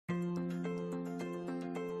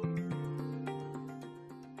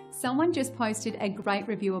Someone just posted a great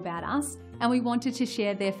review about us, and we wanted to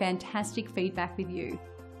share their fantastic feedback with you.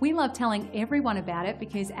 We love telling everyone about it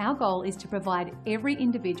because our goal is to provide every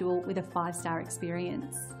individual with a 5-star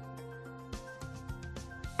experience.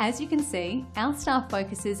 As you can see, our staff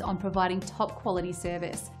focuses on providing top quality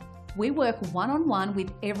service. We work one-on-one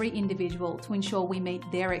with every individual to ensure we meet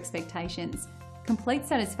their expectations. Complete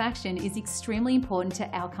satisfaction is extremely important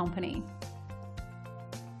to our company.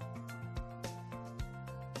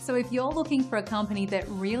 So if you're looking for a company that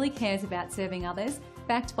really cares about serving others,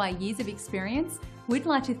 backed by years of experience, we'd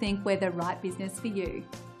like to think we're the right business for you.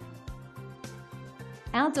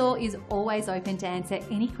 Our door is always open to answer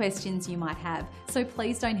any questions you might have, so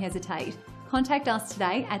please don't hesitate. Contact us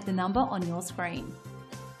today at the number on your screen.